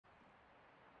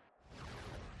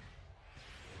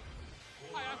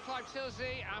I'm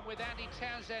Silsey, and with Andy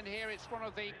Townsend here, it's one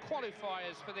of the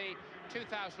qualifiers for the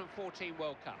 2014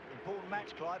 World Cup. Important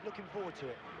match, Clive. Looking forward to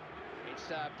it. It's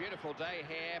a beautiful day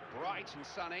here, bright and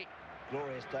sunny.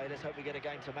 Glorious day. Let's hope we get a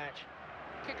game to match.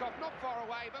 Kick-off not far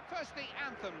away, but first the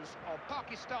anthems of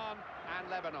Pakistan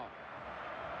and Lebanon.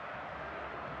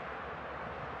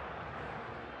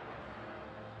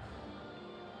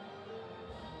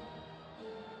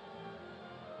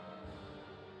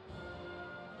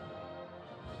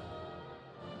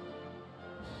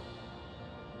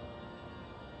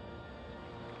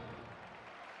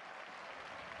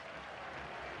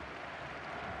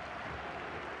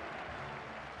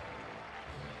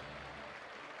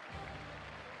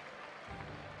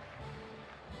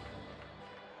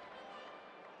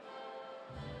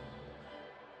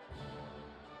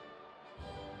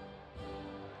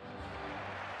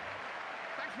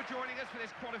 For joining us for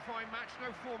this qualifying match. No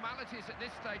formalities at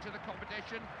this stage of the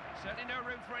competition. Certainly no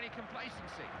room for any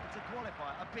complacency. It's a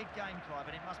qualifier, a big game, Clive,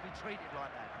 and it must be treated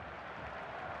like that.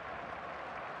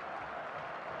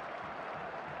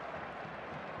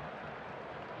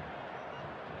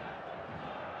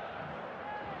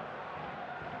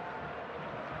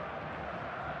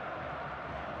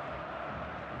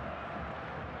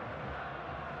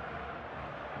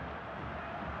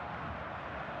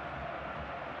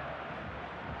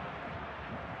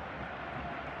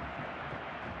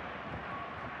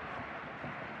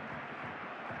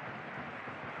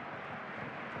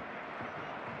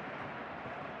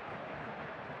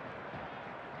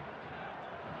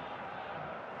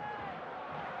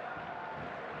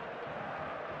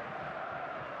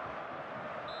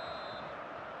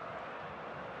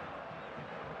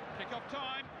 Kick-off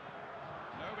time.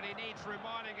 Nobody needs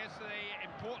reminding us the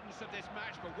importance of this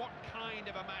match, but what kind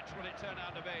of a match will it turn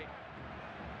out to be?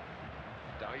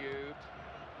 Dayoud.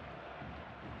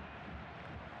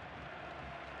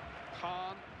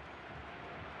 Khan.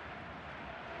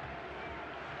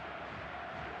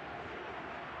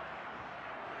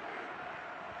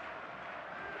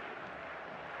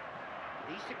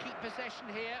 Needs to keep possession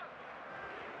here.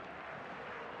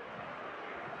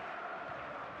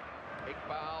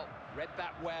 Iqbal read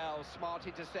that well, smart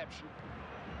interception.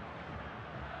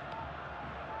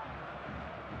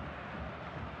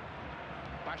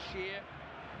 Bashir.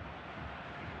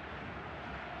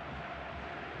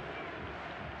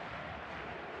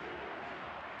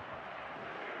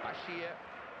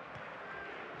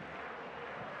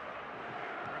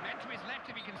 Men to his left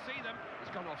if he can see them.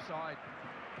 He's gone offside.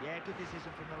 Yeah, good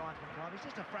decision from the linesman, Clive. He's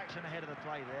just a fraction ahead of the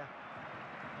play there.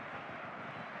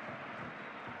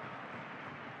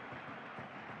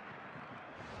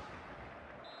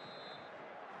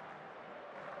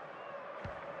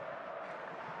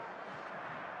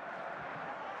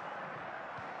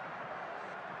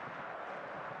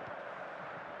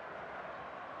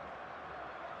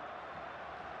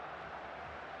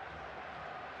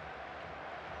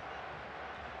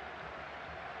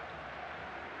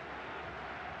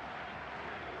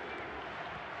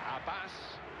 Abbas.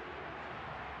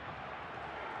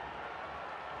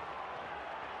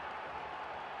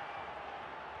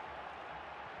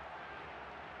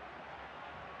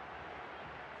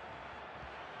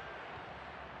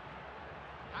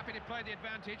 Happy to play the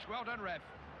advantage. Well done, ref.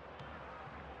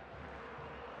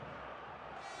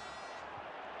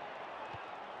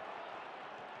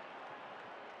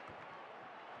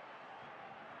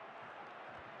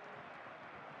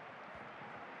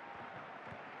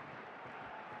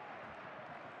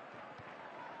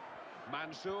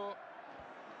 Mansour.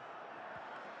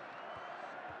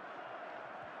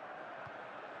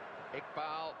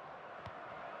 Iqbal.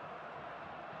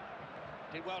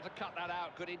 Did well to cut that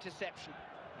out. Good interception.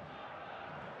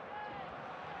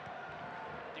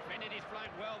 Defended his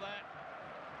flank well there.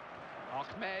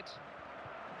 Ahmed.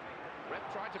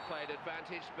 Ref tried to play an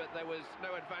advantage, but there was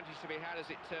no advantage to be had as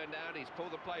it turned out. He's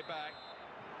pulled the play back.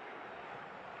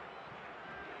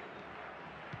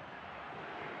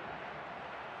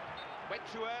 Went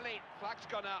too early, flag's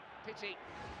gone up, pity.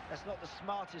 That's not the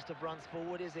smartest of runs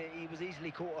forward, is it? He was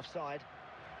easily caught offside.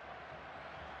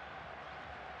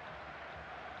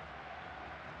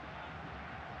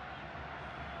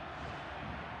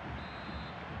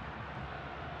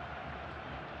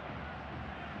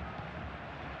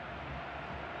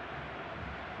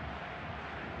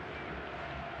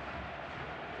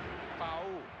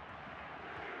 Foul.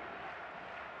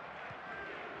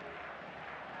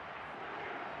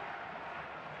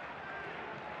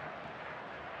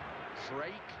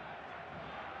 Drake.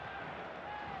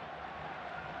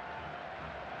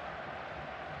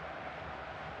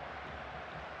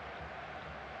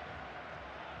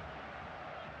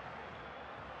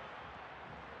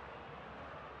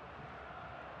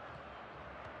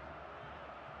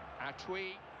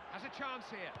 Atui has a chance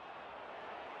here.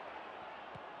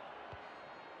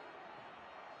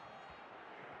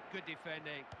 Good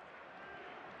defending.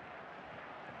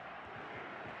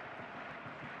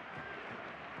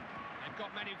 They've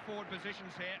got many forward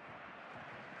positions here.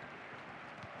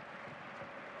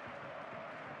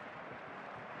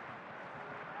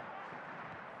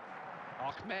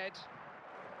 Ahmed.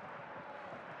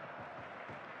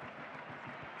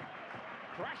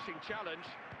 Crashing challenge.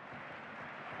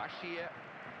 Bashir.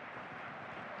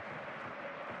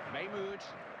 Mahmoud.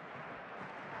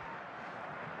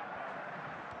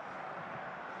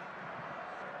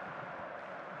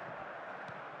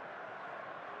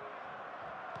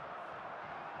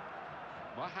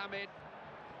 Mohamed.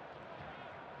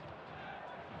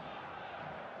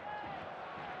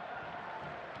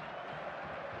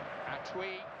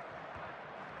 Atui.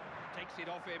 Takes it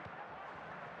off him.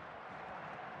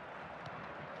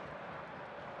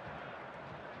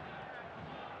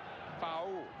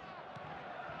 Foul.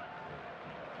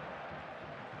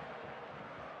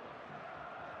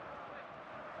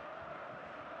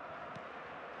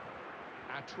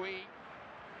 Atui.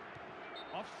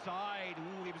 Offside.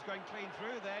 Ooh, he was going clean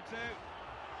through there too.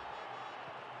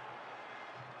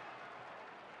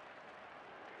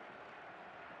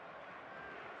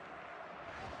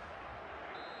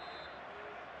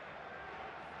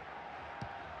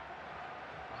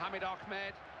 Mohamed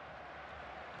Ahmed.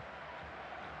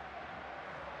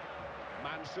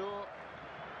 Mansour.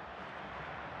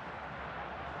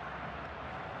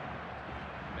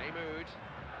 Mahmoud.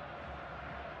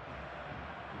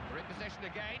 We're in possession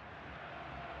again.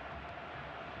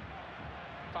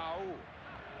 Foul.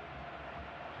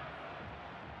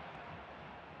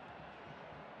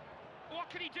 What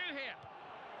can he do here?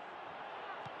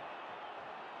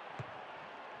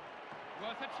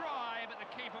 Worth a try, but the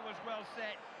keeper was well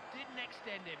set. Didn't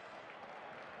extend him.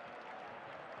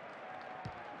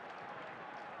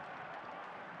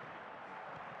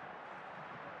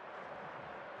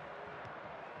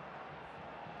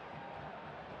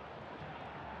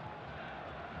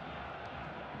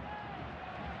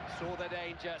 Saw the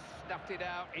danger, snuffed it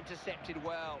out, intercepted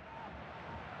well.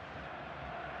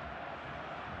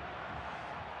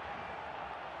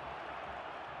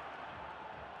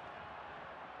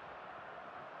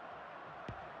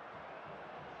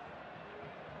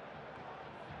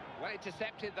 Well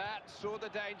intercepted that, saw the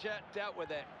danger, dealt with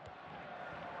it.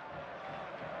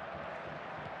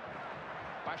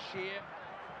 Bashir.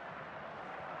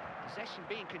 Possession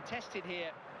being contested here.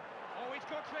 Oh, it's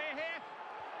got clear here.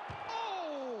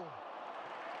 Oh!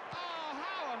 Oh,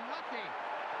 how unlucky.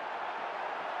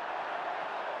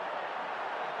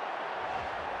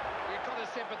 You've got to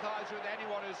sympathise with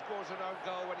anyone who scores an own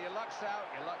goal. When your luck's out,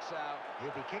 your luck's out.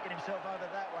 He'll be kicking himself over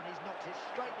that one. He's knocked it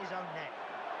straight in his own net.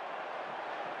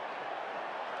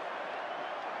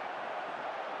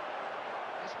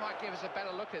 This might give us a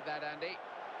better look at that, Andy.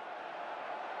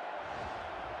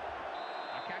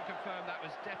 I can confirm that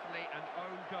was definitely an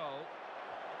own goal.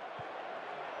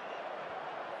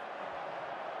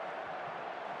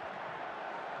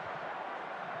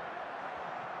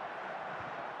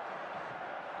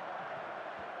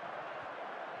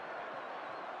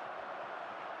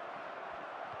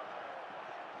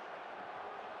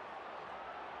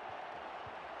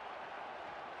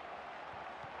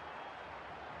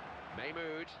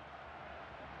 Mahmoud.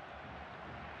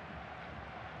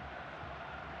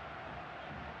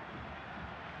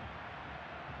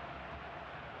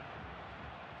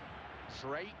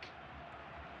 Drake.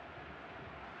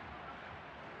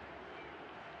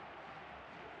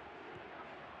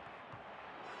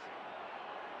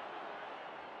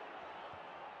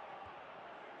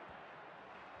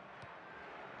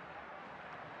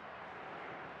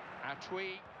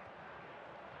 Atui.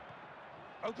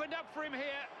 Opened up for him here.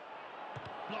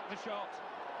 Block the shot.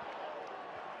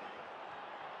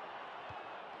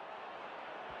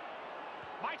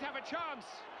 Might have a chance.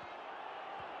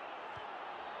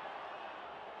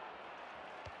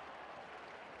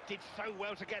 Did so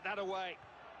well to get that away.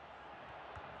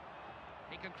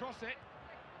 He can cross it.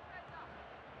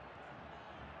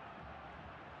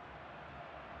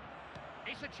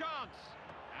 It's a chance.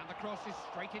 And the cross is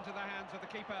straight into the hands of the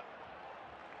keeper.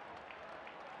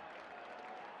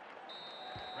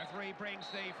 Referee brings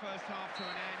the first half to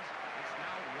an end. It's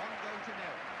now 1-0.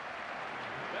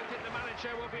 Don't think the manager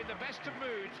will be in the best of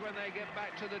moods when they get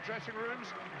back to the dressing rooms.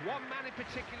 One man in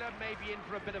particular may be in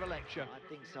for a bit of a lecture. I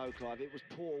think so, Clive. It was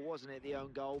poor, wasn't it, the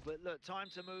own goal? But look, time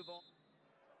to move on.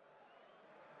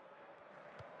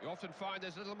 You often find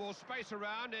there's a little more space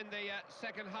around in the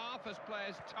second half as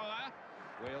players tire.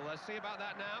 We'll see about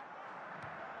that now.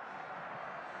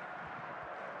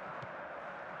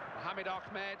 Mohamed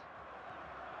Ahmed.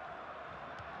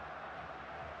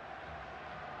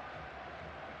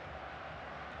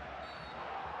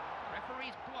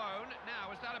 Referee's blown.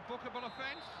 Now, is that a bookable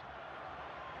offence?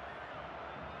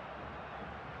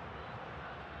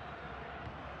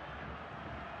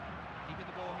 Keeping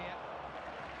the ball here.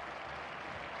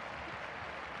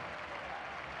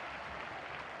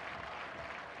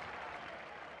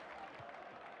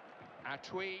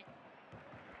 Atui.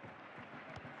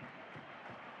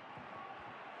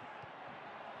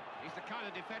 He's the kind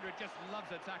of defender who just loves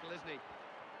a tackle, isn't he?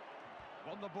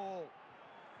 Won the ball.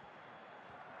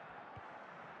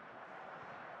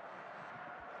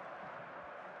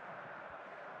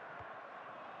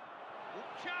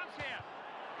 Ooh, chance here.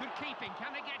 Good keeping.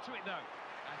 Can they get to it, though?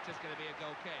 That's just going to be a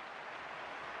goal kick.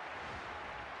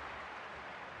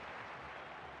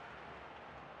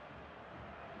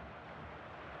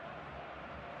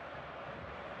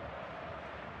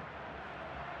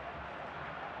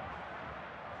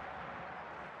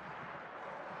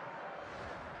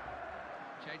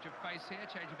 Change of pace here,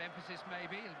 change of emphasis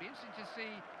maybe. It'll be interesting to see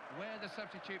where the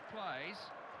substitute plays.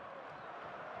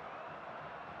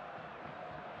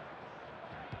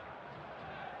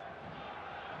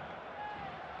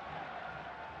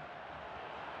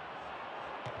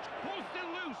 Ball still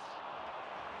loose.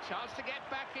 Chance to get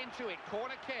back into it.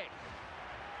 Corner kick.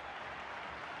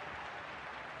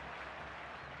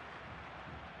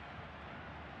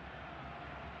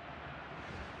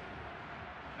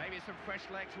 Maybe some fresh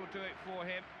legs will do it for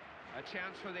him. A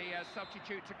chance for the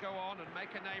substitute to go on and make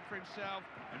a name for himself.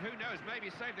 And who knows,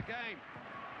 maybe save the game.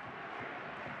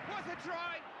 What a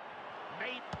try!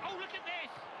 Mate, oh, look at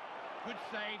this! Good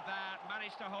save that,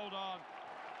 managed to hold on.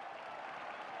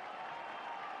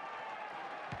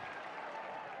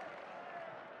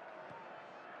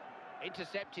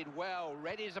 Intercepted well,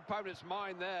 read his opponent's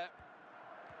mind there.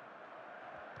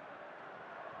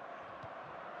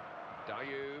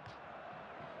 Dayoub.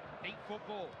 Neat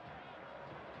football.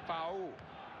 Foul.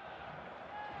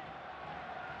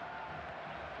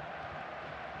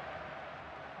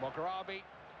 Moghrabi.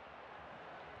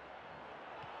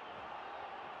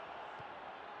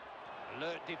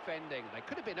 Alert defending. They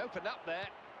could have been opened up there.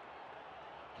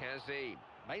 Kazim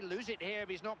may lose it here if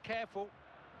he's not careful.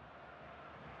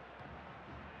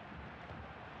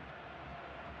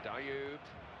 Dayoub.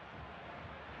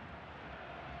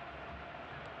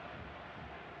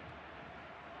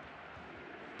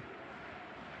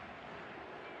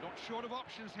 Not short of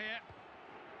options here.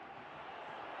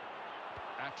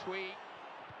 Atui.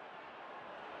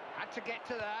 Had to get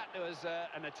to that. There was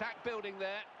an attack building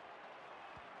there.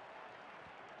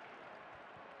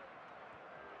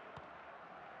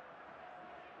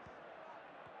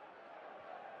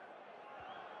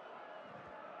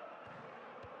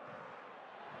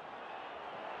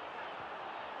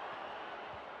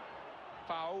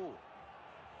 Foul.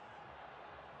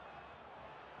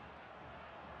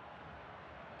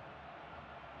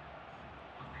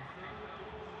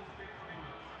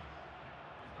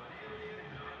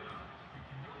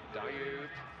 Dayoub.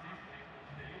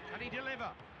 Can he deliver?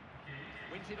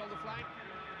 Wins it on the flank.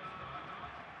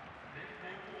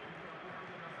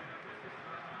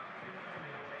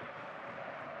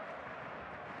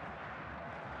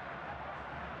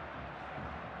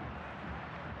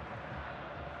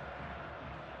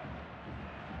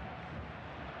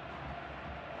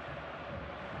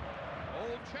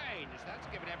 All changed. That's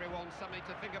given everyone something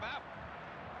to think about.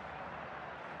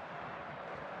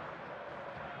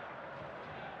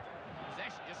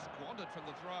 Possession just squandered from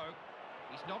the throw.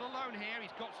 He's not alone here,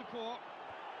 he's got support.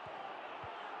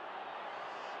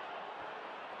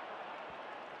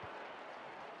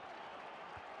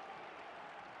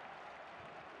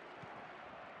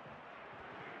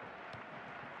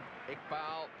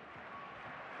 Iqbal.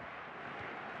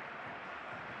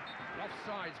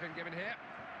 Offside's been given here.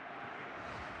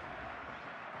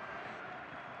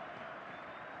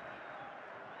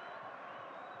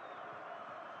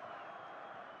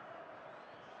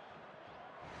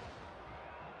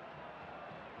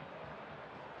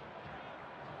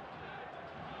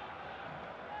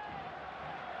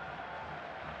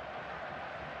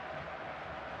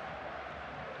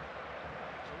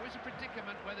 A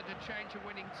predicament whether to change a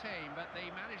winning team, but the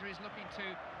manager is looking to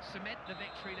cement the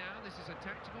victory now. This is a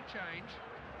tactical change.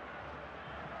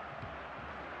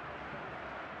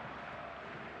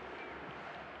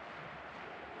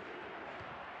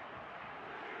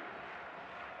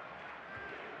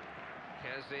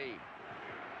 Kazim.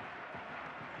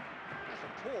 That's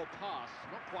a poor pass,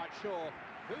 not quite sure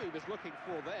who he was looking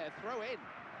for there. Throw in.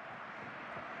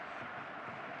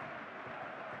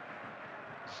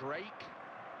 Drake.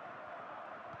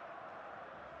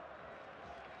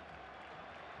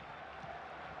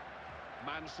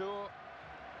 Mansour.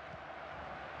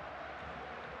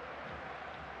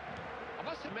 I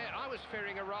must admit, I was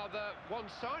fearing a rather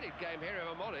one-sided game here, if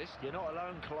I'm honest. You're not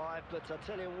alone, Clive, but I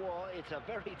tell you what, it's a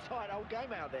very tight old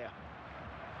game out there.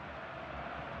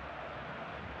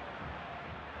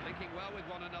 Linking well with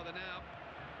one another now.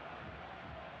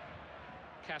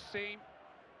 Kassim.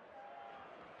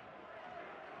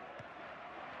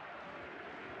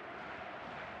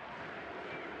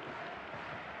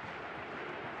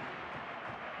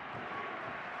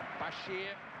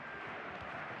 Bashir.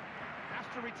 Has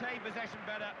to retain possession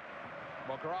better.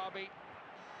 Moghrabi.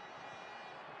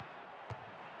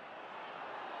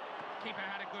 Keeper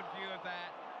had a good view of that.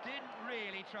 Didn't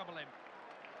really trouble him.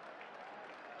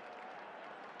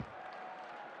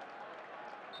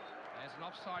 There's an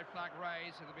offside flag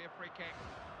raised. It'll be a free kick.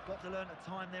 Got to learn to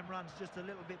time them runs just a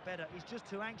little bit better. He's just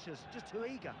too anxious, just too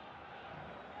eager.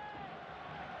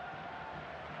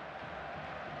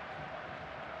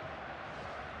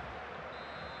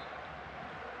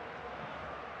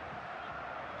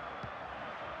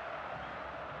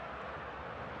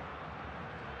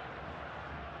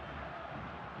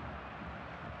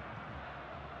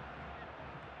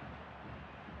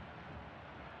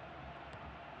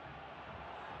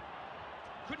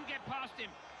 Couldn't get past him.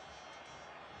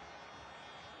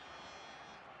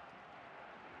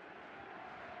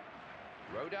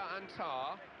 Roda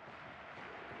Antar.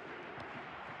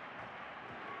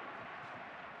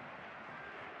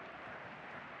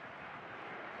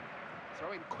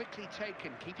 Throw in quickly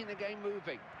taken, keeping the game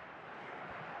moving.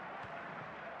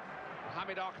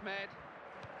 Mohamed Ahmed.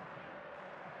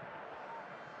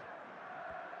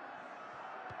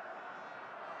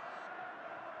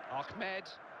 Ahmed.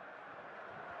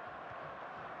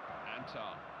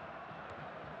 Antar.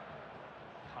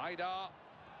 Haidar.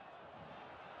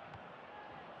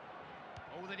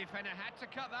 Oh, the defender had to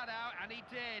cut that out, and he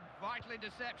did. Vital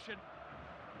interception.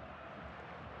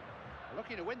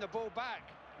 Looking to win the ball back.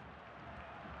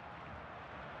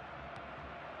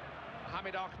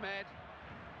 Mohamed Ahmed.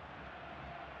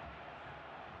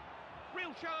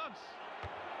 Real chance.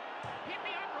 Hit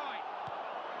the upright.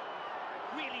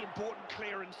 Really important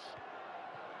clearance.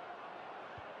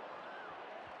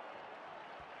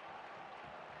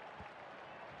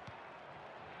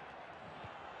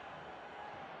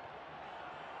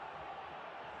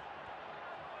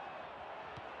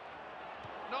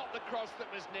 Not the cross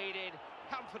that was needed.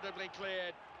 Comfortably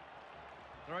cleared.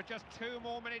 There are just 2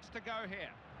 more minutes to go here.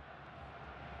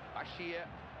 Bashir.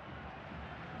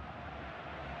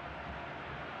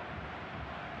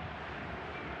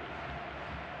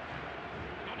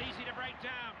 Not easy to break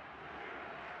down.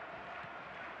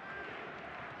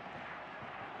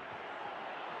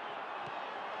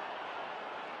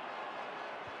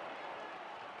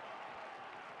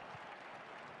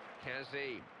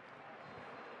 Kazi.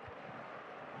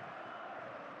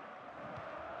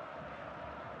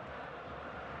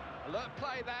 Alert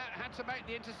play there, had to make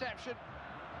the interception.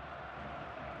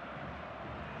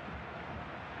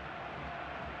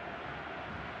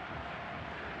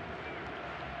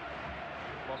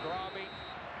 Moghrabi.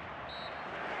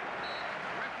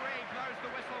 Referee blows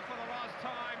the whistle for the last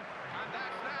time, and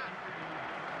that's that.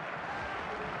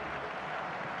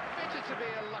 Better to be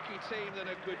a lucky team than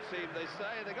a good team, they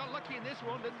say. They got lucky in this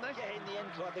one, didn't they? Yeah, in the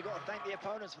end, Clive, they've got to thank the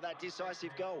opponents for that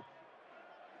decisive goal.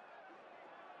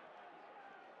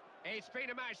 It's been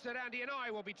a match that Andy and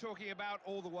I will be talking about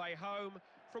all the way home.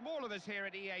 From all of us here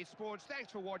at EA Sports,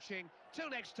 thanks for watching. Till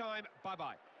next time,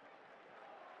 bye-bye.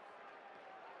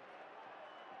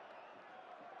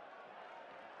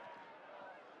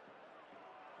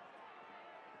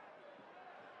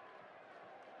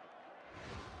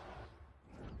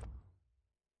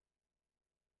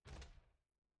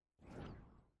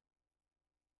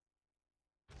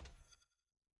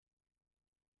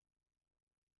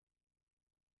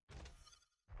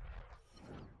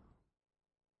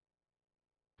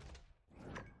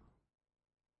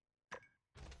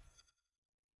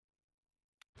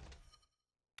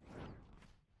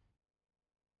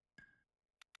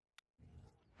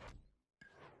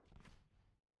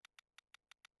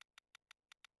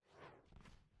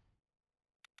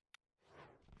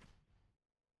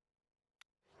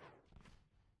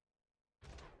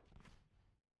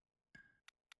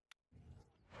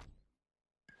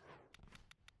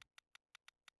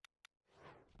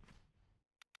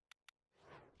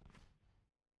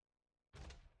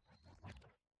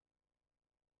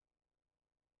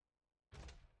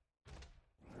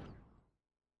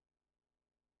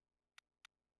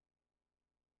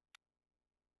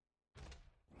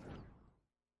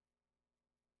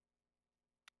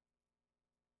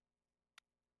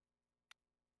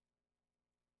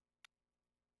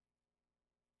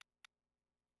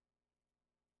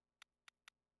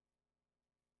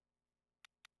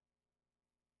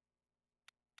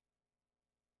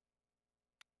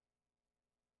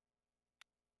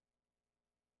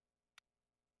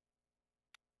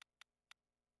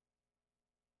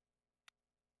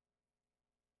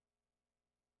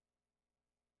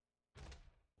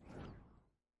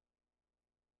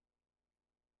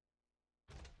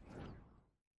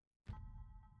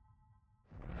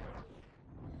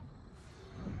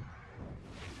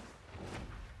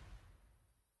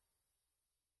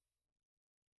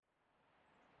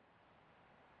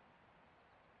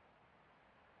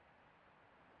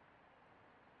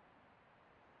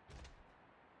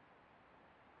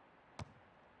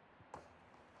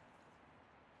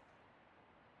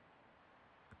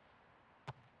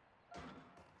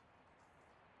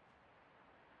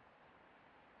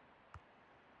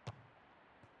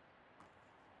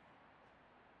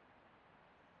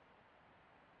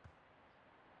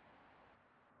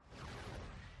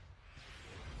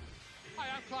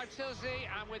 Clive Tilsley,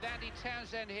 and with Andy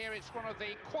Townsend here, it's one of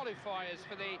the qualifiers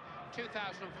for the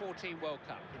 2014 World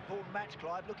Cup. Important match,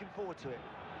 Clive. Looking forward to it.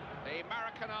 The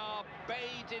American are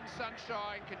bathed in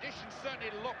sunshine. Conditions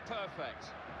certainly look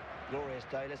perfect. Glorious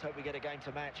day. Let's hope we get a game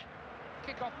to match.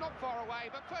 Kick-off not far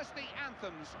away, but first the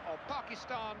anthems of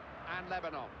Pakistan and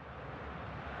Lebanon.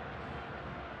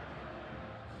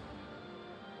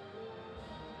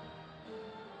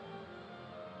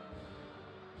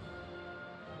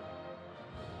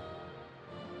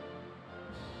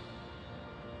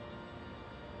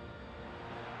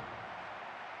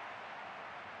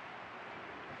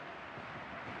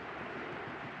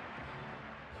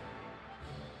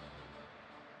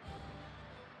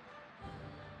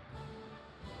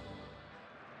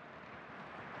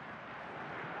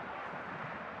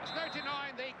 There's no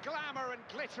denying the glamour and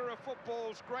glitter of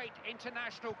football's great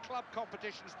international club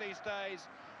competitions these days,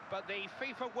 but the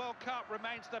FIFA World Cup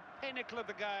remains the pinnacle of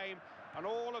the game, and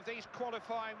all of these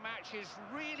qualifying matches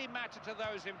really matter to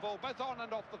those involved, both on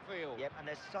and off the field. Yep, and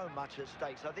there's so much at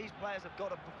stake, so these players have got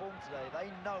to perform today.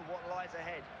 They know what lies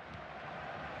ahead.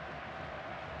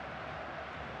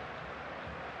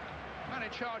 Man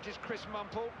in charge is Chris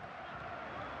Mumple.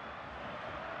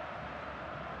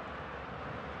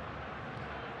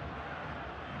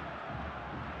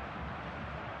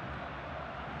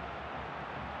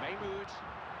 Mahmood.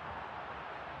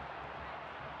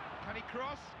 Can he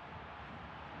cross?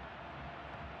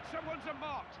 Someone's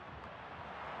unmarked.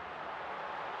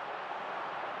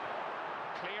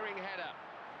 Clearing header.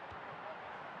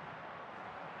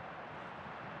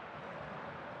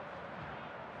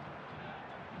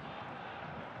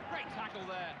 Great tackle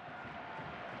there.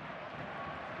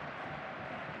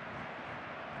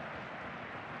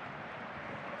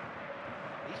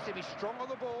 Needs to be strong on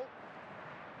the ball.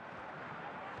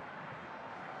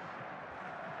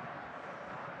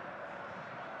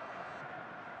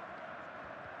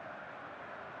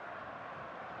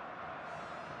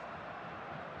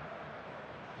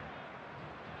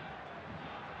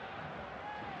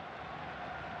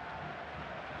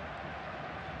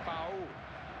 Foul.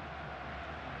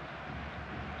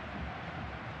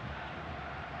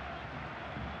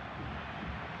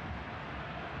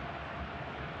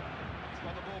 He's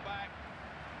got the ball back.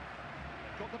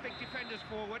 Got the big defenders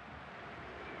forward.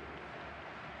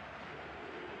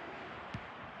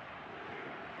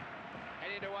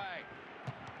 Headed away.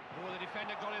 Oh, the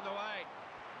defender got in the way.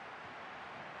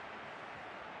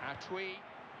 Atwi.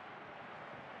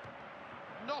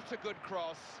 Not a good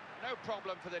cross. No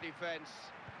problem for the defence.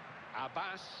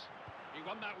 Abbas. He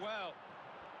won that well.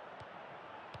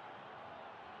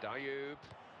 Dayoub.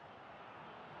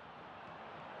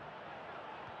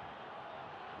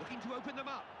 Looking to open them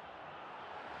up.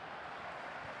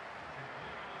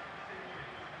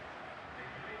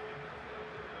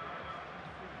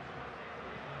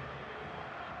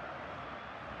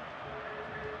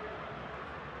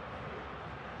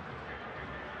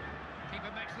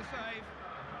 Keeper makes the save.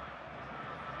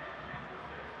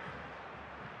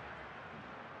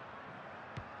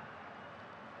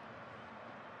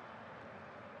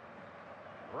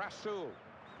 Rasul.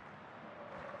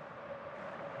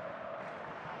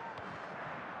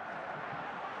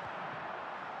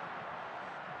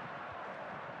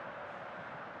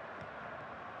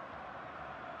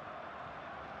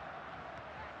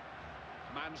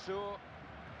 Mansour.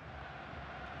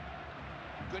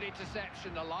 Good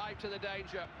interception, alive to the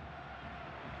danger.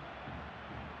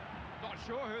 Not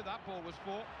sure who that ball was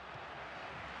for.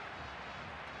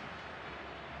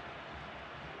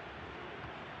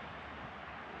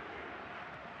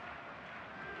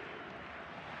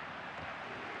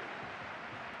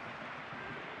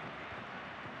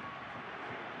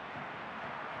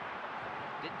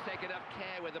 Didn't take enough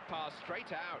care with the pass,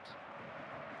 straight out.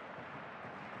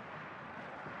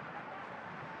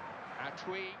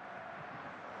 Atwi.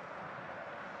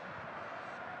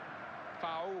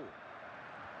 Foul.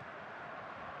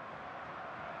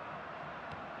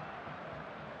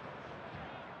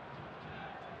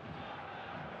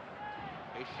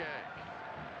 Ishak.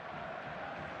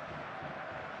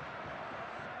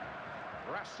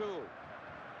 Rasul.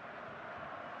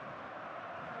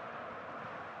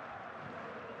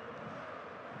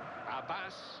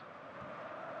 Abbas.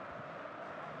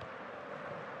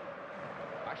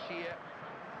 Bashir.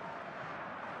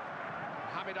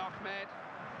 Mohamed Ahmed.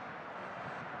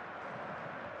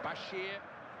 Bashir.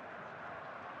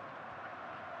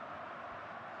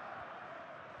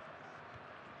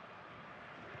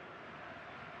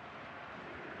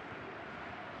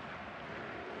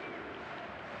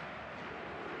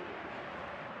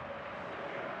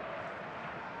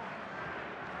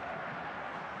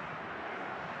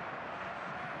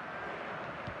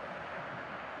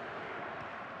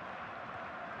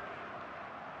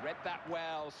 Read that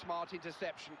well, smart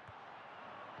interception.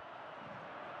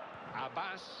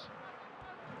 Abbas.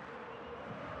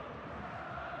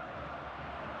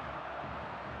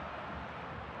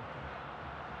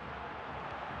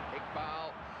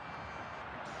 Iqbal.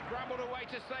 Scrambled away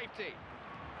to safety.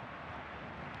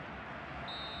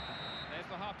 There's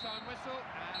the half-time whistle,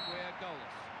 and we're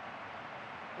goalless.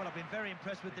 Well, I've been very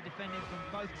impressed with the defending from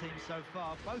both teams so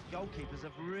far. Both goalkeepers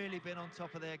have really been on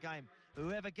top of their game.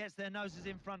 Whoever gets their noses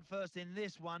in front first in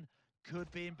this one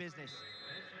could be in business.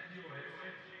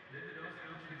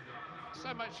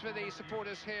 So much for the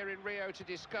supporters here in Rio to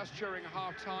discuss during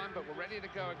half-time, but we're ready to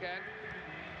go again.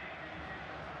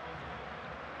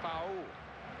 Foul.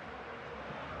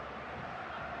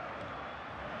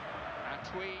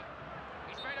 Atui.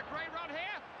 He's made a great run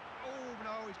here. Oh,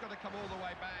 no, he's got to come all the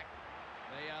way back.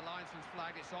 The linesman's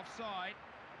flag, it's offside.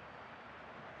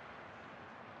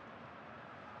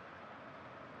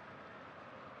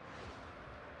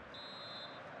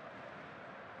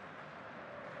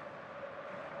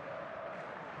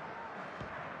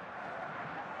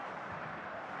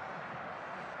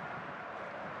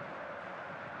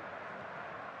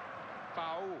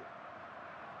 Foul.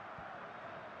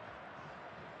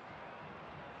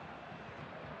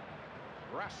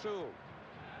 Rasul.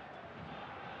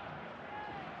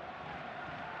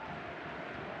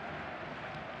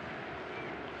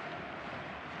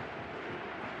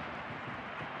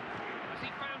 Has he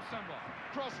found someone?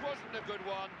 Cross wasn't a good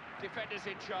one. Defenders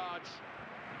in charge.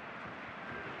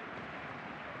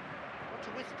 Want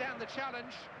to withstand the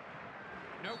challenge.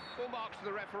 No, full marks to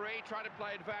the referee, trying to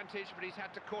play advantage, but he's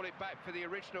had to call it back for the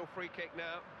original free kick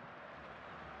now.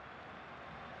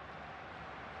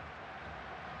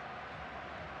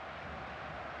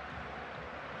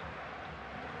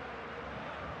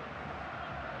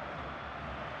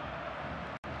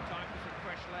 Time for some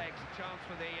fresh legs. A chance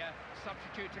for the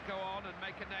substitute to go on and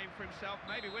make a name for himself.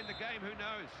 Maybe win the game, who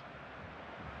knows?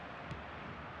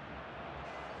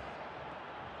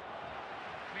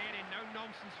 Cleared in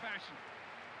no-nonsense fashion.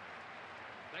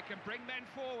 They can bring men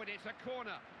forward, it's a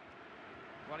corner.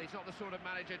 Well, he's not the sort of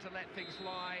manager to let things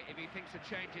lie. If he thinks a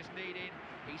change is needed,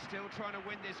 he's still trying to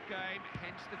win this game,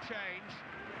 hence the change.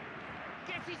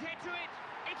 Gets his head to it,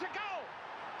 it's a goal!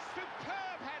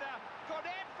 Superb header, got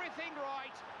everything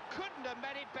right, couldn't have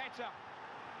meant it better.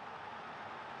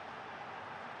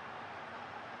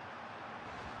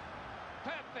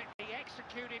 Perfectly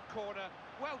executed corner,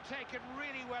 well taken,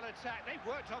 really well attacked. They've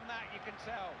worked on that, you can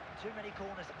tell. Too many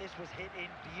corners, this was hit in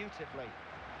beautifully.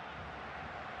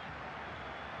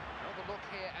 Another look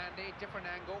here, Andy, different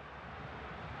angle.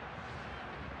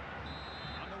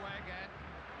 Underway again,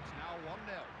 it's now 1-0.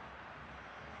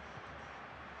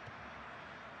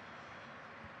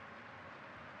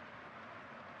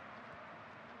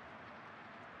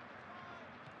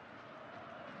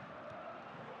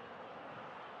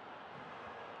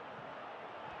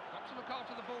 To look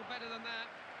after the ball better than that.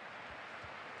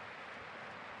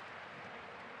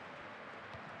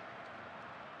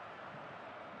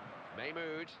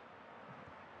 Mahmoud.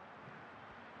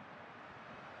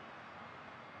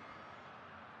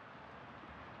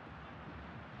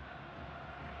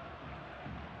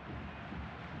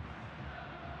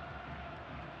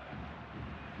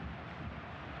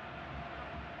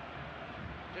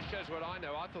 Just shows what I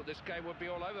know. I thought this game would be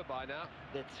all over by now.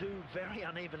 They're two very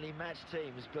unevenly matched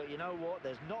teams, but you know what?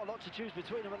 There's not a lot to choose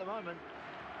between them at the moment.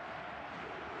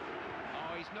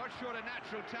 Oh, he's not short of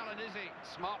natural talent, is he?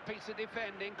 Smart piece of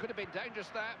defending. Could have been dangerous,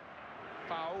 that.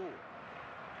 Foul.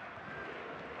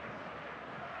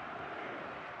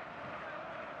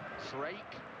 Drake.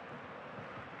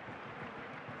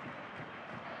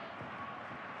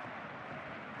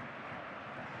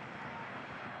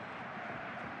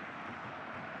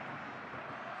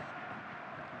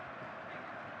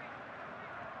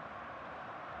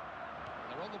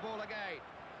 They're on the ball again.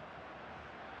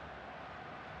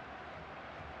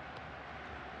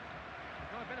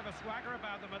 Got a bit of a swagger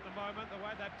about them at the moment, the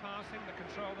way they're passing, the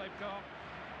control they've got.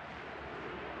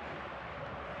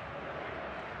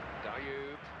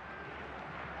 Dayoub.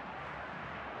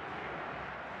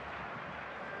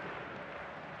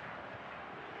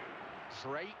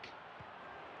 Drake.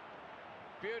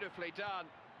 Beautifully done.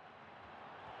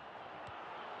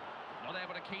 Not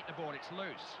able to keep the ball, it's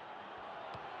loose.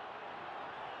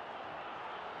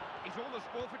 He's almost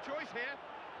ball for choice here.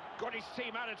 Got his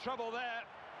team out of trouble there.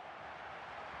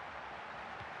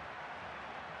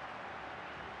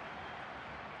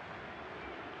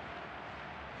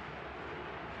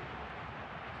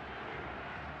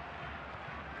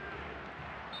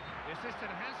 The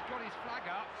assistant has got his flag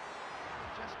up.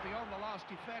 Just beyond the last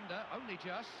defender, only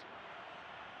just.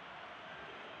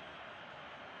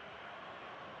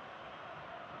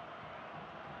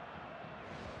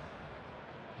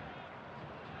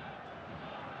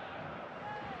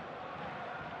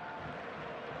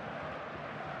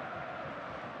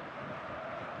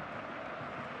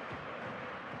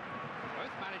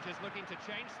 managers looking to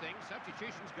change things.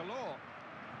 Substitutions galore.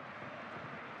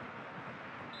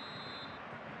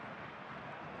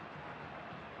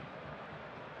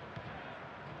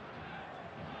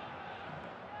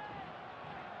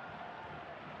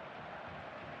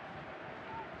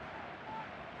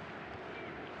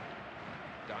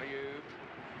 Dayoub.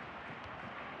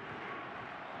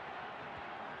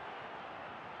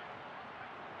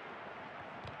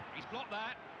 He's blocked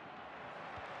that.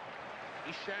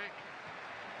 Ishak.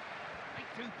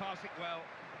 They do pass it well.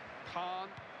 Khan.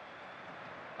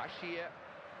 Bashir.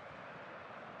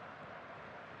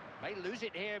 May lose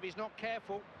it here if he's not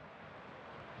careful.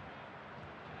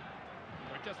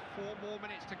 There are just 4 more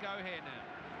minutes to go here now.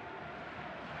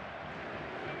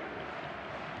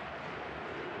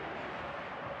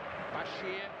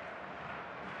 Bashir.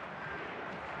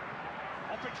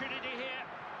 Opportunity here.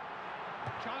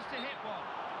 Chance to hit one.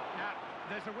 Now,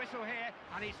 there's a whistle here,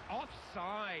 and it's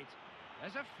offside.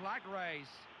 There's a flag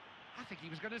raised. I think he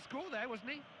was going to score there,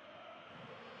 wasn't he?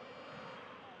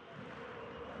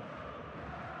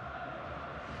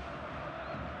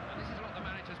 And this is what the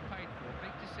manager's paid for.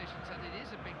 Big decisions, and it is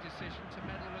a big decision to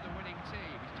meddle with a winning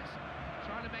team. He's just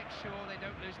trying to make sure they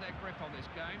don't lose their grip on this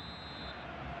game.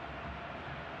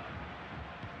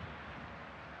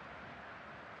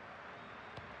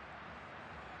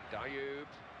 Dayoub.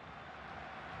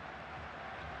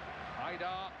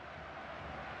 Haidar.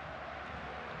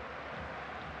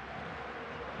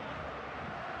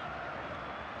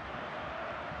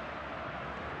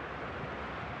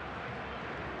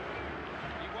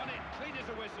 He won it, clean as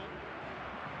a whistle.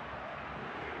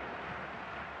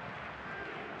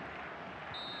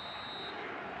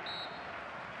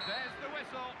 There's the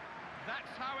whistle.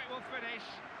 That's how it will finish.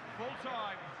 Full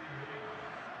time.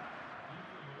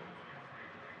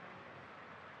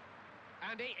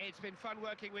 Andy, it's been fun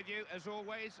working with you, as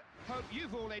always. Hope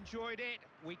you've all enjoyed it.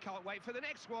 We can't wait for the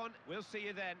next one. We'll see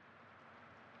you then.